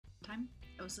time,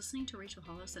 I was listening to Rachel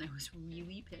Hollis and I was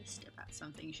really pissed about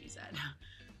something she said.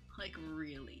 Like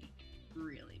really,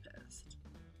 really pissed.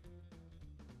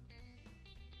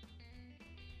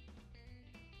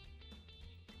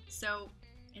 So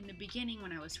in the beginning,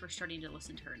 when I was first starting to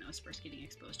listen to her and I was first getting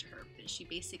exposed to her, she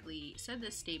basically said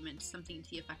this statement, something to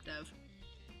the effect of,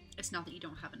 it's not that you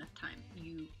don't have enough time,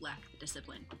 you lack the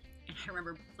discipline. And I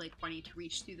remember like wanting to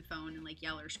reach through the phone and like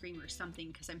yell or scream or something,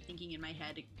 because I'm thinking in my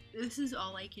head, this is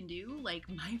all I can do. Like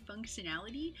my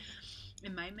functionality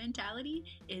and my mentality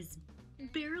is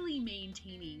barely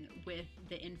maintaining with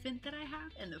the infant that I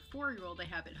have and the 4-year-old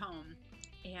I have at home.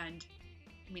 And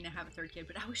I mean, I have a third kid,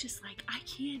 but I was just like, I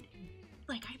can't,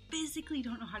 like, I physically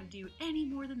don't know how to do any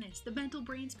more than this. The mental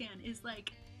brain span is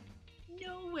like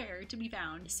nowhere to be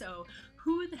found. So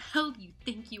who the hell do you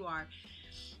think you are?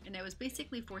 And I was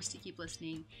basically forced to keep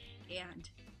listening and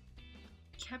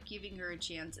kept giving her a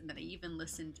chance. And then I even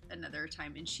listened another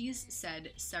time. And she's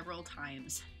said several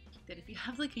times that if you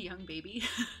have like a young baby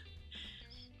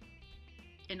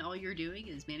and all you're doing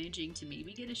is managing to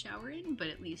maybe get a shower in, but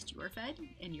at least you are fed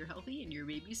and you're healthy and your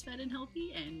baby's fed and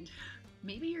healthy and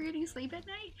maybe you're getting sleep at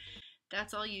night,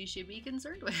 that's all you should be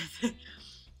concerned with.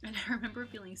 And I remember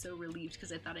feeling so relieved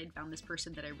because I thought I'd found this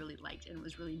person that I really liked and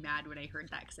was really mad when I heard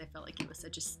that because I felt like it was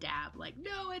such a stab. Like,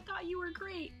 no, I thought you were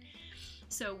great.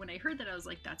 So when I heard that, I was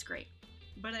like, that's great.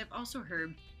 But I've also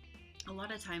heard a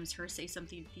lot of times her say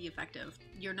something to the effect of,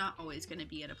 you're not always going to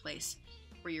be at a place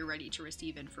where you're ready to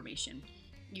receive information.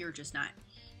 You're just not.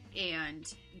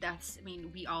 And that's, I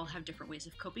mean, we all have different ways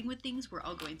of coping with things. We're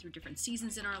all going through different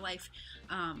seasons in our life.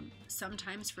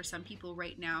 Sometimes for some people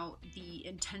right now, the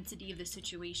intensity of the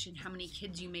situation, how many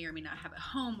kids you may or may not have at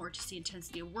home, or just the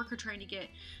intensity of work you're trying to get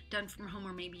done from home,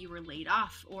 or maybe you were laid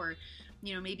off, or,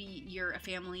 you know, maybe you're a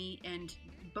family and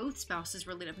both spouses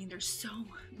were laid off. I mean, there's so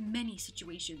many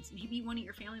situations. Maybe one of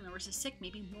your family members is sick.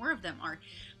 Maybe more of them are.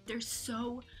 There's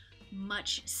so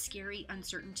much scary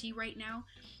uncertainty right now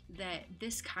that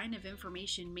this kind of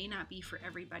information may not be for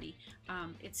everybody.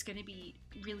 It's going to be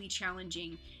really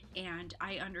challenging, and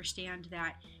I understand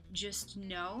that. Just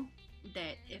know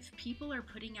that if people are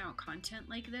putting out content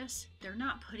like this, they're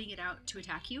not putting it out to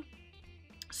attack you.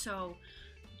 So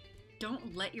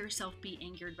don't let yourself be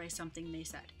angered by something they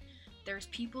said. There's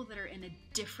people that are in a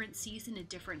different season, a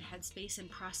different headspace, and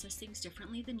process things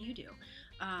differently than you do.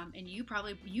 And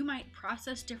you might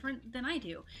process different than I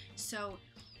do. So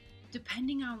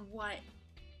depending on what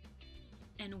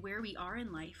and where we are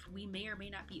in life, we may or may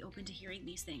not be open to hearing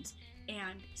these things.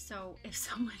 And so if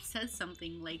someone says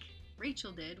something like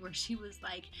Rachel did, where she was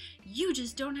like, you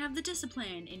just don't have the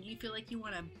discipline, and you feel like you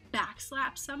want to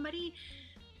backslap somebody,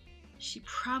 she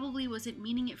probably wasn't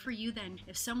meaning it for you then.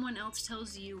 If someone else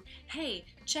tells you, hey,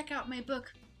 check out my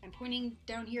book, I'm pointing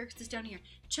down here because it's down here,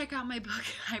 check out my book,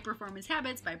 High Performance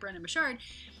Habits by Brendon Burchard,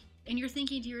 and you're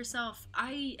thinking to yourself,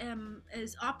 I am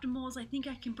as optimal as I think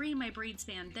I can bring my brain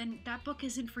span, then that book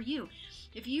isn't for you.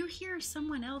 If you hear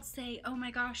someone else say, oh my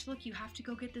gosh, look, you have to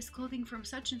go get this clothing from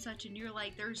such and such, and you're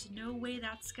like, there's no way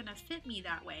that's gonna fit me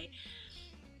that way,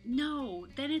 no,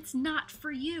 then it's not for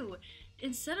you.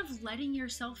 Instead of letting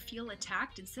yourself feel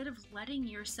attacked, instead of letting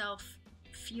yourself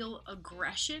feel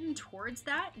aggression towards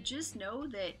that, just know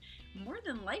that more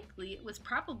than likely it was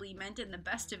probably meant in the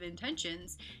best of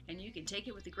intentions, and you can take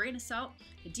it with a grain of salt,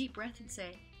 a deep breath, and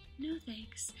say, no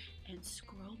thanks, and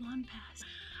scroll on past.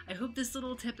 I hope this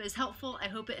little tip is helpful. I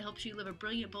hope it helps you live a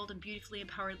brilliant, bold, and beautifully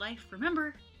empowered life.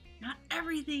 Remember, not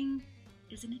everything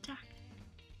is an attack.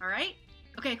 All right?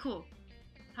 Okay, cool.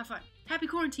 Have fun. Happy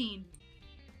quarantine.